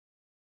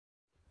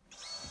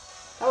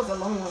That was a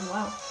long one,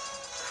 wow.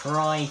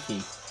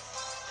 Crikey.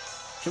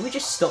 Should we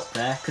just stop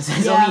there? Because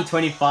there's only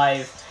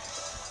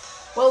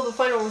 25. Well, the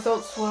final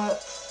results were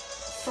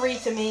 3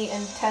 to me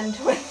and 10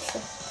 to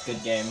Winston.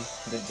 Good game.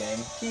 Good game.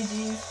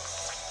 GG's.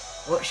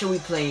 What shall we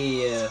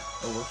play? Oh,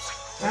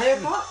 whoops. Mario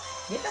Kart?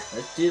 Yeah,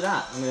 let's do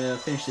that. I'm gonna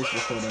finish this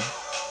recording.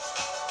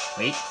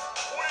 Wait.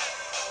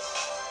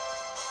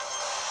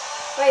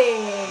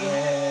 Hey!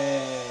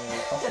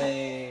 Yay!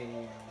 Coffee!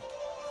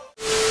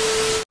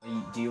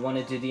 Do you want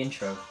to do the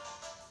intro?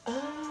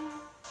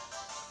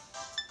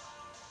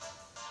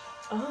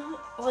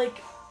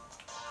 Like...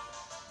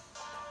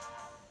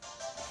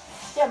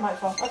 Yeah, might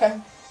as well.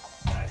 Okay.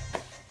 Right.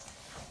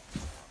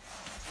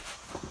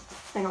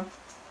 Hang on.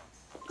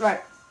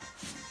 Right.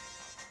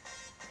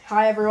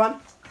 Hi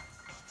everyone.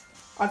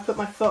 I've put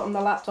my foot on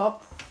the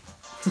laptop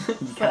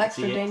for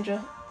extra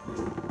danger.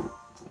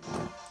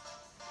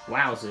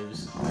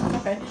 Wowzers.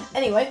 Okay.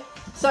 Anyway,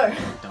 so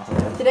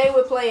today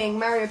we're playing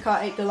Mario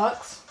Kart 8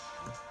 Deluxe.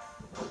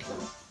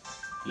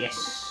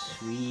 Yes,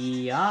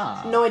 we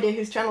are. No idea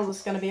whose channel this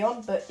is going to be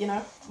on, but you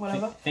know,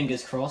 whatever.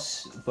 Fingers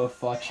crossed,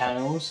 both our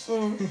channels.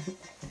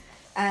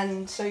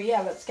 And so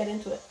yeah, let's get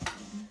into it.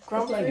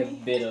 We're playing a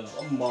bit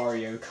of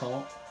Mario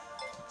Kart.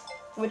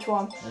 Which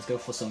one? Let's go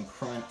for some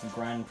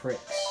Grand Prix.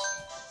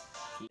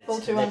 Full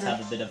 200. Let's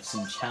have a bit of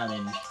some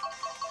challenge.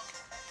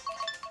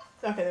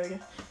 Okay, there we go.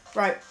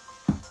 Right.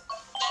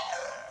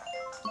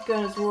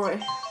 Going as Roy.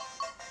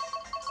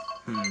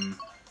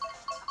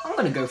 I'm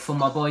gonna go for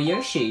my boy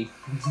Yoshi.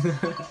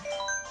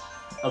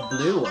 A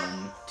blue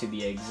one, to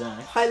be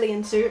exact. Highly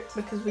in suit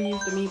because we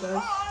used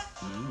amiibos.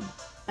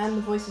 And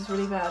the voice is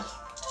really bad.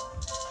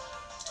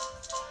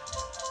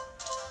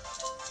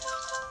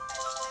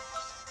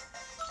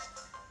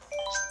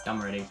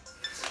 I'm ready.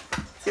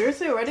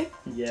 Seriously, already?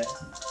 Yeah.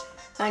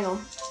 Hang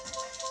on.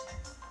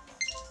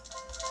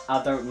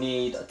 I don't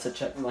need to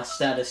check my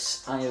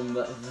status. I am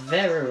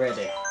very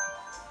ready.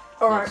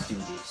 Alright. Let's do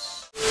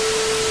this.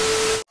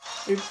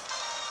 Oops.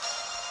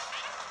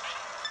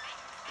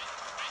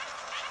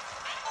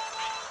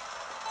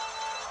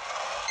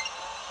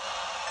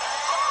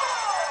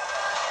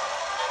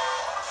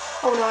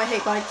 Oh no, I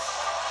hate bikes.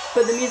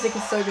 But the music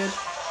is so good.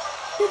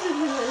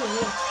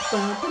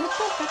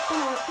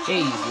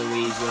 Jeez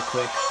Louise, real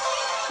quick.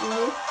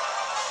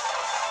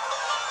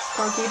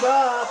 Can't keep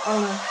up. Oh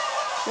no.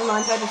 Never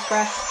mind, I just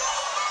crashed.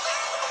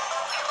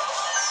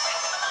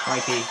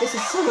 Crikey. This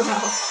is so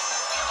loud.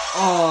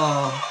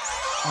 Oh,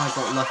 I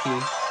got lucky.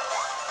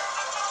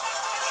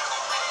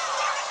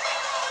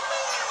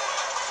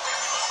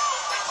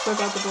 So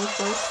glad the door's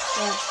closed.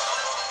 Right.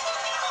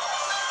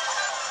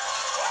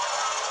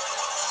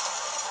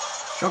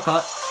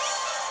 Shortcut.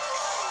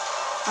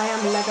 I am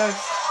Legos.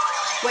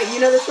 Wait, you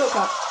know the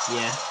shortcut?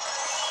 Yeah.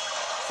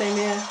 Same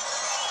here.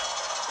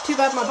 Too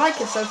bad my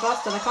bike is so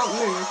fast that I can't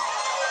move.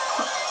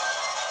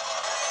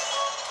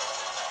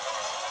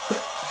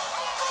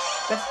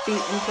 Best beat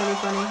in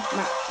 2020.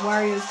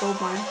 Wario's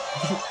Goldmine.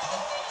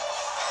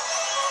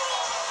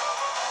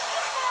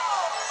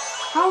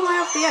 How am I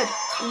off the edge?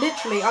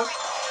 Literally, I've...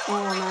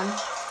 Oh man.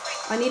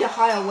 I need a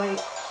higher weight.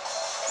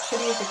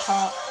 Should use a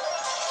cart.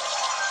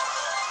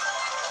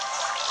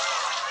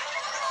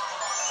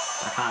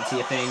 I can't see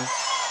a thing.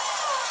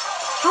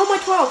 How am I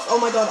 12th? Oh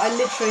my god, I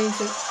literally need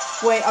to...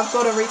 Wait, I've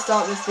got to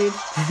restart this, dude.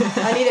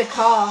 I need a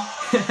car.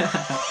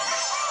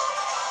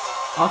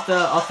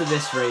 After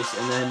this race,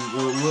 and then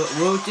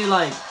we'll do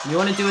like... You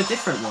want to do a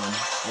different one?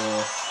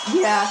 Or...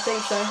 Yeah, I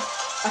think so.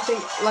 I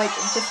think, like,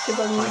 just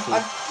because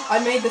I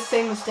made the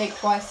same mistake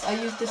twice. I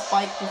used this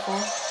bike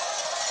before.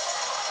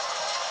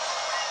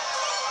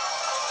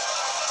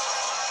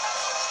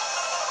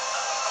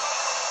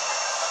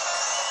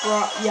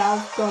 Bro, yeah,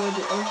 I've got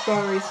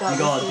to restart. You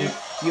gotta do.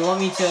 You want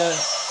me to?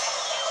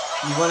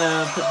 You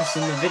wanna put this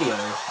in the video?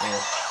 Or?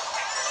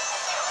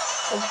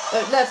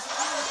 That's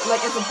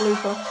like as a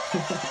blooper.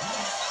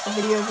 A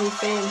video of me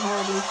failing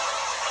horribly.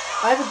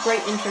 I have a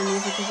great intro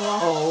music as well.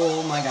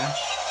 Oh my gosh!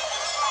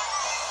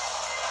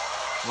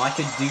 Well, I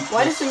could do.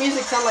 Why does the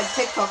music sound like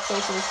TikTok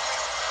filters?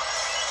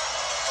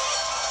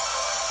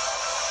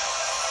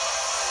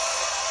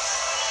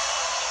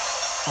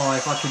 Oh,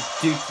 if I could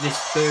dupe this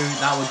boo,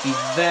 that would be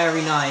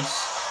very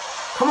nice.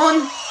 Come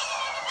on!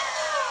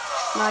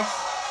 Nice.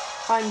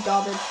 I'm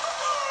garbage.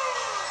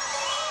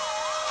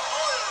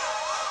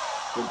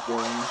 Good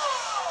going.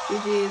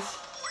 GG's.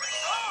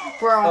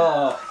 Bro.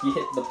 Oh, you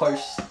hit the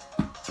post.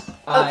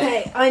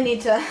 Okay, I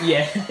need to...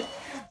 Yeah.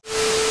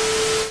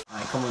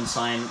 Alright, come on,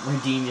 Cyan.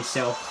 Redeem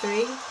yourself.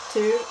 3,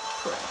 2,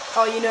 3.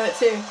 Oh, you know it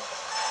too.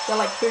 They're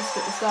like boost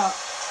at the start.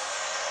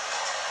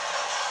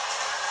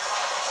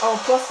 Oh,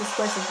 plus this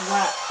place is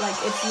wet. Like,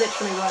 it's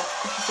literally wet.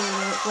 If you see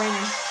it, it's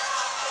raining.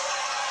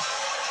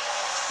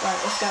 Right,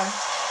 let's go.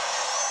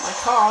 My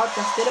car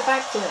just did a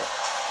backflip.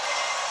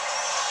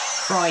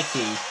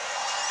 Crikey.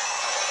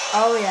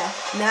 Oh yeah.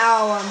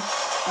 Now.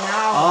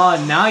 Oh,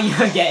 now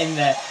you're getting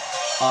there.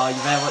 Oh,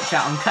 you better watch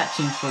out. I'm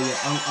catching for you.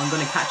 I'm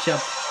gonna catch up.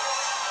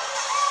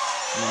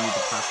 And then need to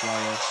pass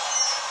Mario.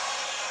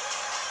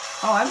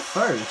 Oh, I'm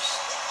first.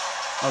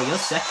 Oh, you're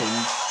second.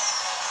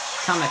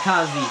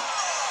 Kamikaze.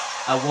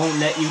 I won't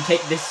let you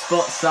take this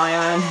spot,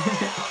 Cyan.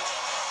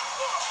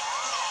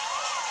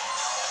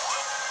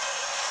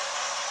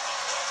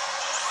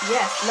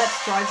 Yes, let's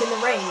drive in the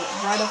rain,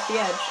 right off the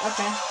edge.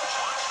 Okay.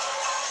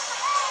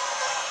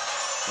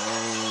 Oh,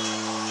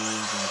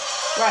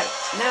 right,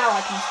 now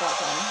I can start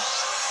going.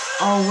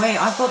 Oh wait,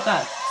 I've got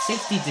that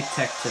safety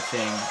detector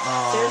thing.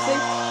 Oh. Seriously?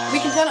 We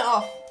can turn it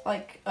off.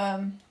 Like,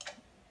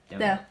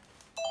 there.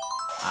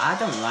 I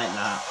don't like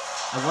that.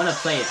 I want to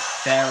play it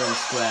fair and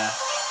square.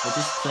 We'll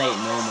just play it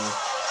normal.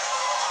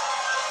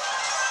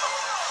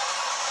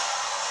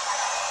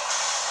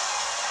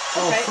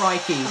 Okay. Oh,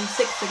 crikey. I'm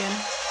sixth again.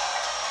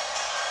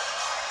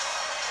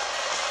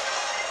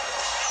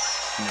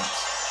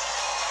 Nuts.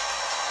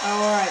 Oh,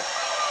 alright.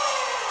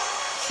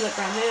 Slip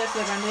around here,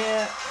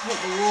 hit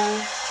the wall.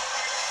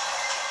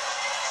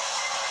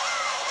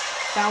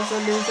 Bowser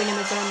losing in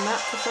his own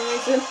map for some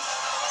reason.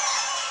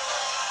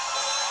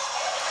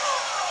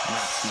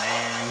 Nuts,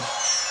 man.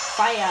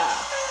 Fire!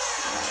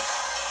 Right.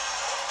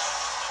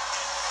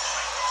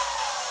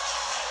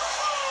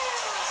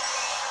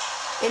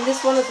 In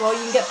this one as well,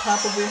 you can get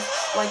purple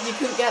boosts. Like, you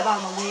couldn't get that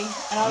on the Wii.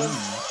 And I was...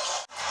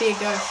 Be a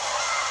ghost.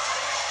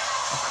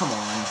 Oh, come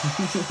on.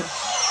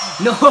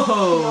 No!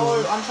 No,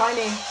 I'm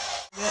tiny.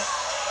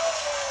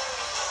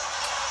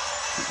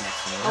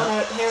 Oh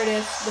no, here it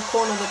is. The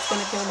corner that's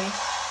gonna kill me.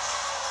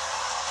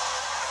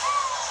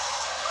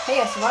 Hey,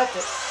 I survived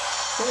it.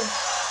 Cool.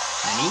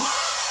 Any?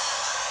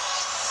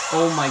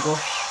 Oh my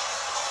gosh.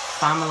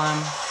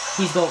 Famalam.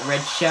 He's got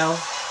red shell.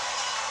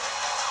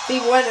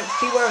 Beware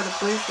of the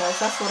blue shells,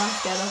 that's what I'm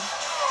scared of.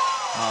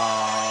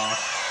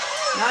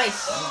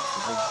 Nice!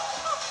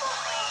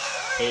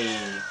 Hey.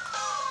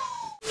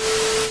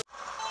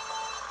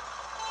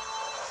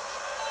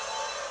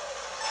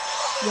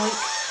 Yoink.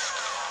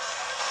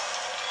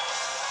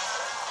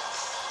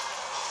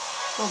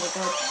 Oh my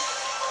god.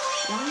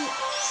 What?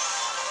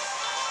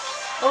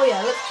 Oh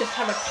yeah, let's just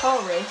have a car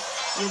race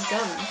with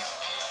guns.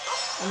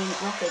 I mean,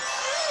 rockets.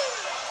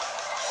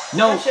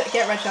 No!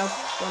 Get red shell.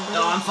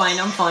 No, I'm fine,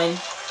 I'm fine.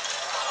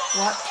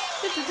 What?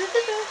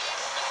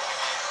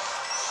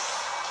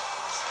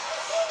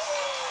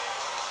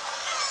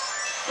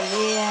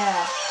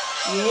 Yeah.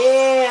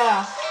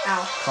 Yeah.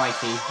 Ow.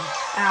 Crikey.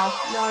 Ow.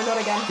 No, not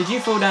again. Did you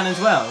fall down as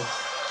well?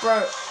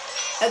 Bro,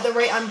 at the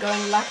rate I'm going,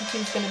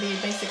 Lakitu's gonna be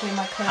basically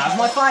my co-pilot. How's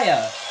my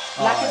fire?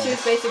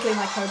 Lakitu's basically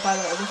my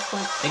co-pilot at this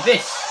point. Take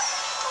this.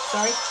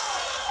 Sorry?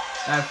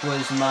 That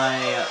was my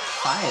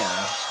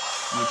fire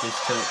you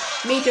just took.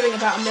 Me doing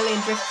about a million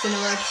drifts in a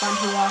row to find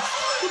who lost.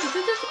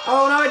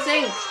 Oh no, it's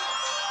ink!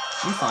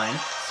 I'm fine.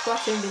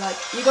 Splashing be like,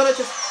 you gotta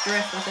just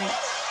drift, I think.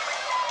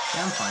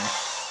 Yeah, I'm fine.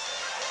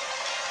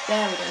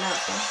 There we go, now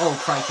it's done. Oh,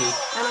 crikey.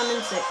 And I'm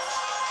in sixth.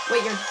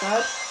 Wait, you're in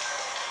third?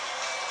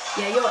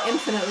 Yeah, you're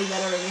infinitely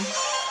better than me.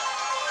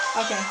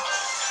 Okay.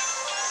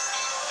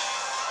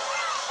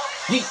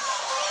 Yeet.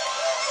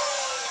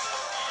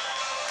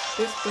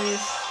 Boost,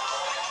 please.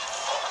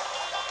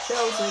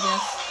 Shells, I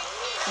guess.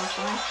 That's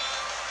fine.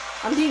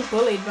 I'm being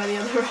bullied by the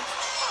other end.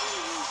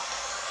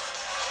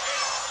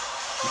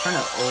 I'm trying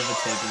to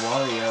overtake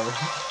Wario.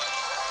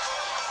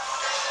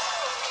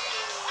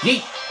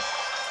 Yeet!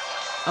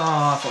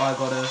 Oh, I thought I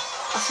got her.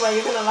 I swear,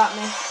 you're gonna lap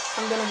me.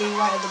 I'm gonna be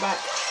right at the back.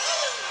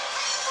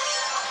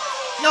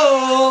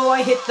 No!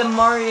 I hit the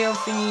Mario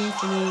thingy,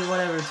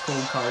 whatever it's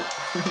called, cart.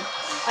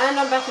 And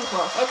I'm back in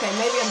 12th. Okay,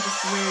 maybe I'm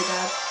just really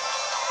bad.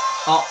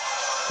 Oh,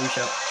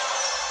 push up.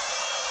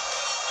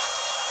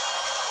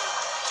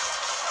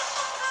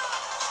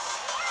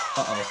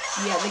 Uh-oh.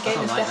 Yeah, the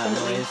game is like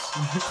definitely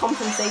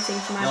compensating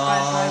for my no,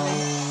 bad driving.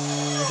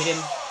 Hit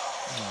him.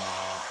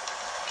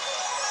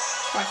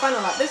 Right,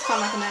 final lap. This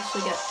time I can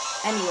actually get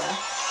anywhere.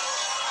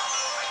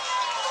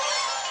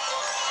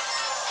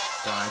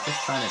 So I'm just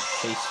trying to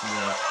chase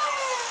the...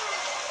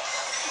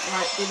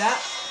 Right, do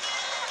that.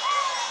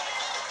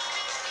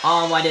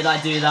 Oh, why did I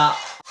do that?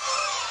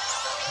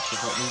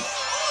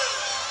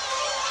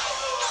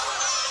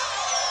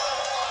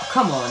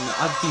 Come on,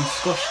 I've been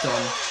squashed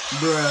on.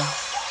 Bruh.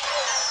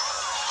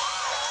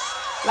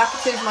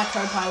 Lakitu's my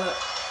co-pilot.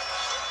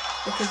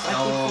 Because I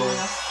keep falling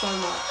off so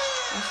much.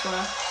 I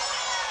swear.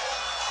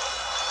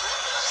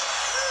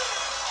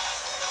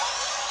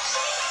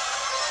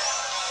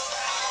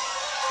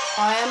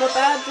 I am a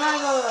bad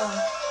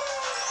driver!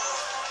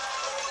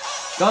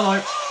 Go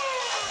on.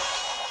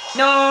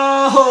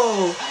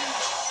 No!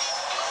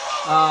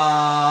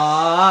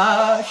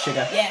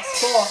 Sugar. Yes,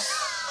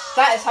 4th.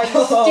 That is how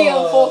you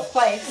steal 4th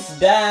place.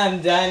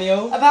 Damn,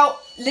 Daniel.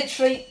 About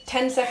literally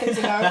 10 seconds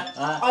ago,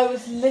 I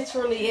was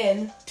literally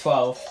in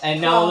 12th,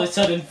 and now all of a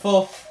sudden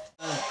 4th.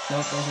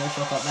 Nope, there's no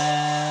shop up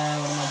there.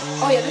 What am I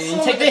doing? Oh yeah, this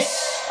is Take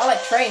this! I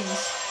like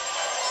trains.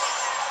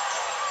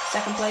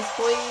 2nd place,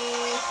 boy.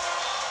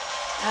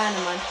 Ah,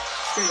 never mind.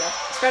 Screw that.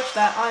 Scratch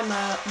that. I'm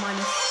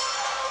minus.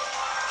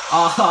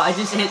 Oh, I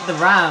just hit the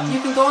ramp.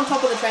 You can go on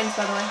top of the trains,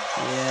 by the way.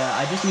 Yeah,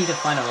 I just need to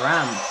find a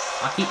ramp.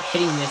 I keep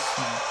hitting this.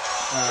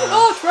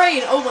 Oh,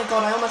 train! Oh my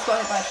god, I almost got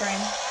hit by a train.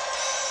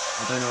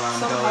 I don't know where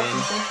I'm going.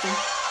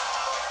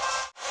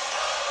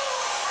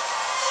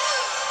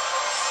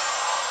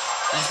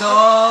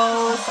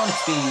 go! Sonic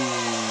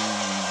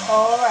speed!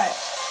 Alright.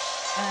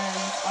 And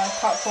I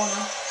cut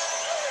corner.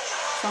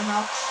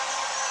 Somehow.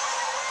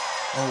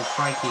 Oh,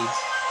 crikey.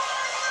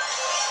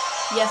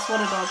 Yes,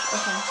 what a dodge.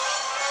 Okay.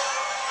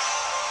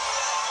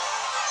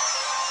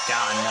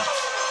 God, nuts.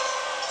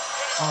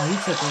 Oh, he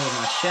took all of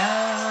my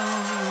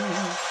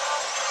shells.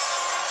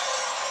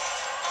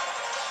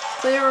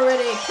 Clear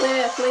already.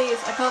 Clear, please.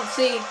 I can't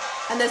see.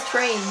 And there's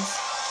trains.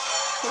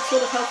 What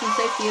sort of health and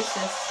safety is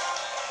this?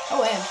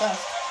 Oh, I am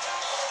first.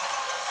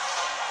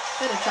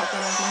 Better chuck that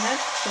over my head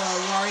for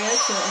Wario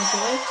to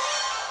enjoy.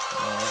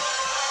 Alright,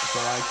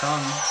 here I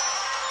come.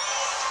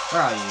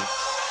 Where are you?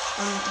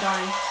 I'm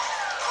dying.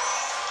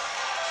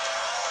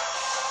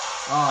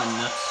 Oh,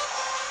 nuts.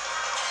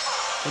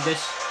 Look at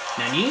this.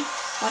 Nani?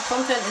 My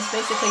content is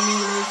basically me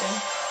losing.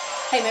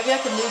 Hey, maybe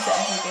I could lose at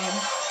every game.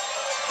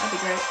 That'd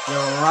be great.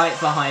 You're right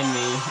behind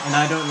me, and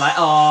I don't like.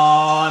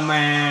 Oh,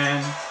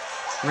 man.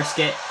 Risk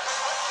it.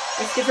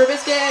 Risk it for a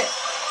biscuit!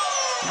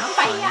 No, I'm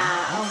fine.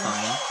 I'm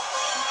fine.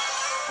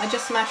 I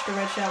just smashed a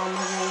red shell on the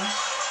wall.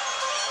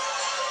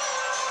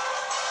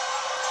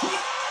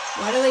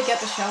 Why do they get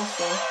the shells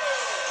for?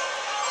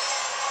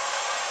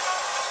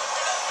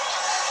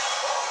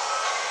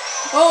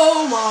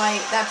 Oh my,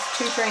 that's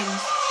 2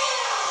 trains.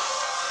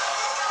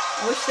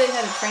 I wish they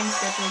had a train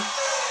schedule.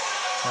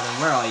 Hold on,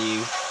 where are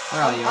you?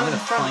 Where are you? I'm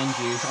gonna find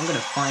you. I'm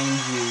gonna find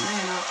you. No,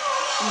 you're not.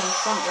 I'm in the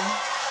front row.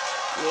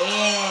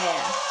 Yeah!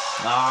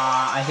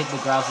 Ah, I hit the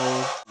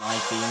gravel. I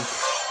think.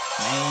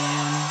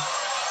 Man.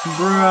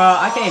 Bruh,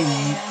 I can't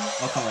even...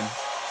 Oh, come on.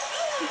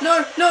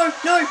 No, no,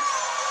 no!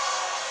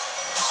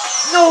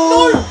 No!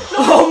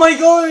 Oh my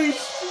gosh!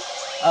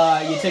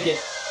 You took it.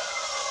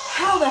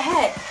 How the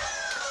heck?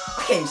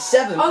 I came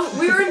 7th. Oh,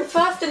 we were in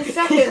first and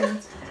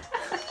second.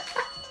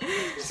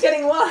 Just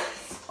getting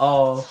worse.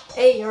 Oh.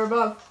 Hey, you're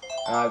above.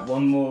 Alright,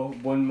 one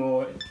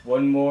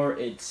more.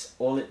 It's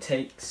all it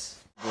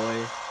takes.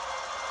 Boy.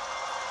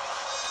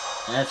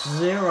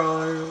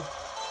 F-Zero.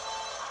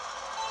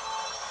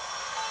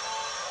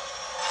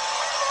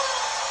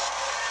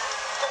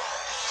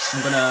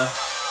 I'm gonna...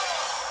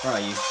 Where are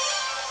you?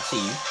 I see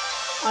you.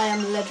 I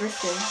am lead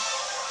drifting.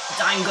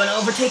 I'm gonna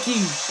overtake you!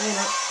 No, you're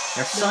not.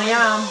 Yes, I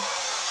am.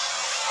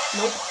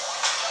 Nope.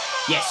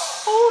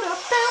 Yes! Hold up,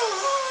 down.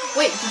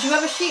 Wait, did you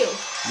have a shield?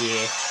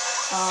 Yeah.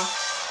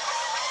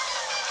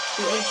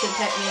 The ancient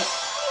technique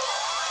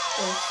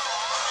is...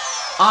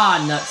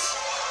 Ah, nuts.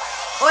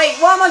 Wait,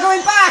 why am I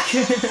going back?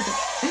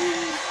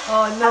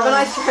 Oh, no. Have a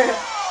nice trip.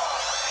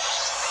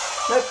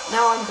 Nope,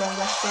 now I'm going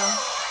back, so...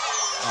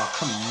 Oh,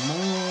 come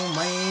on,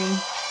 man.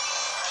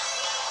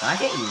 Can I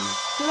get you?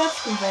 Who has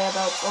conveyor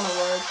belts on a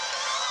road?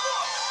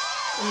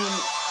 I mean,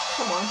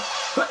 come on.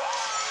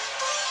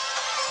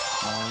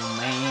 Oh,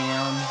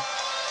 man.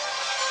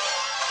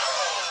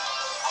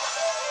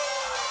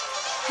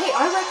 Hey,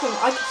 I reckon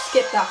I could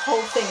skip that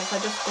whole thing if I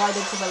just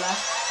glided to the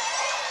left.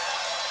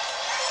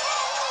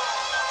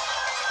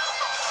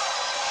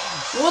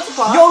 Water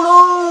park!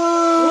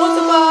 YOLO!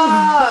 Water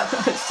park!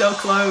 So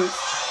close.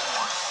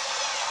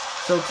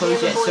 So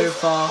close yet so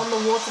far. On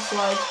the water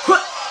slide.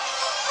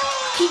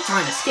 Keep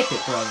trying to skip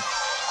it, bro.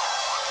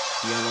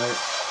 YOLO.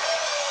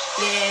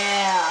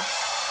 Yeah.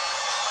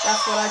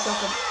 That's what I talk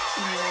about.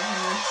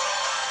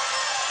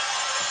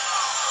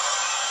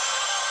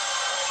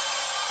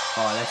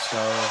 Oh, let's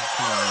go.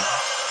 Come on.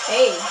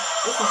 Hey,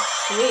 this is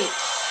sweet.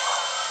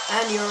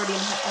 And you're already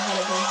ahead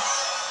of me.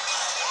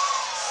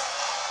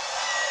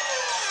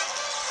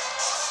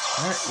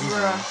 Where is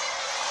Bruh.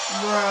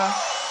 Bruh.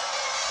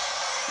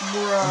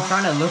 Bruh. I'm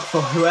trying to look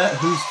for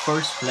who's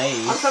first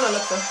place. I'm trying to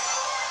look for...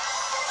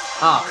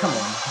 Ah, come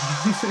on.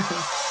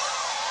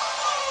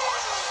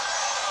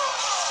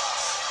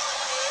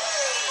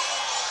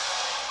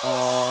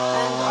 Oh.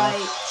 And I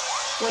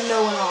went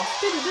no one off.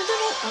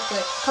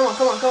 Okay, come on.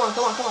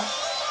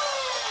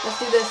 Let's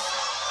do this.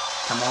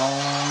 Come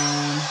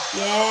on.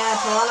 Yeah,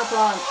 piranha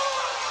plant.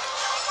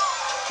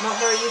 Not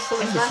very useful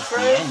in Smash This is the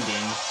Bros.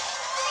 ending.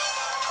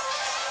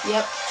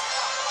 Yep.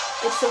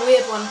 It's a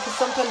weird one, because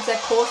sometimes they're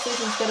courses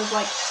instead of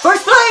like...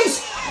 First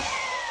place!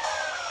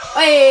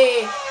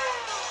 Hey!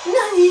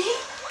 Nani?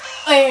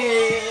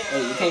 Hey!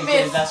 Hey, you came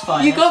third, that's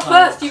fine. You got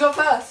first, you got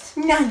first.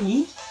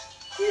 Nani?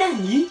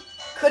 Nani?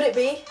 Could it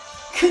be?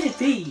 Could it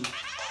be?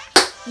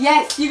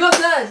 Yes, you got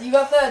third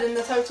in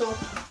the total.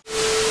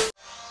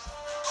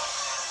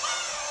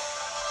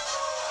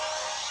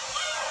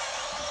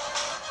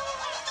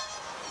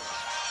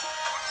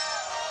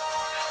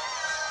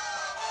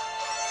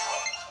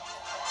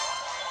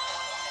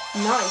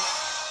 Nice.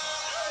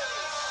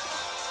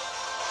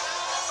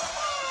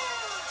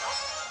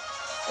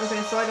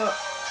 Okay, so I got...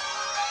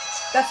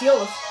 That's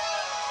yours.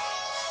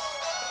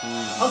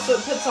 Also,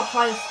 it puts a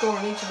higher score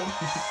on each of them.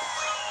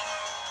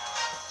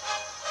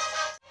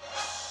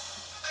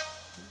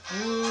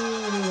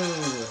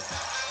 Ooh.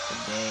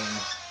 Good game.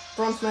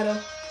 Bronze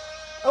medal.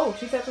 Oh,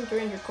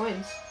 2,300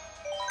 coins.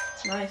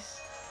 Nice.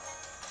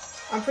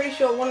 I'm pretty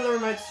sure one of the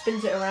remotes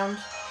spins it around.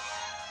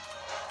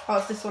 Oh,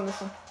 it's this one.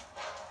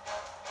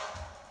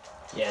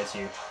 Yeah, it's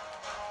you.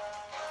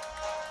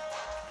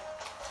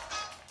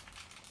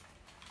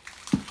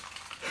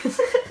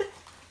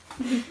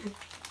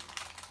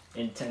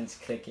 Intense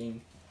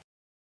clicking.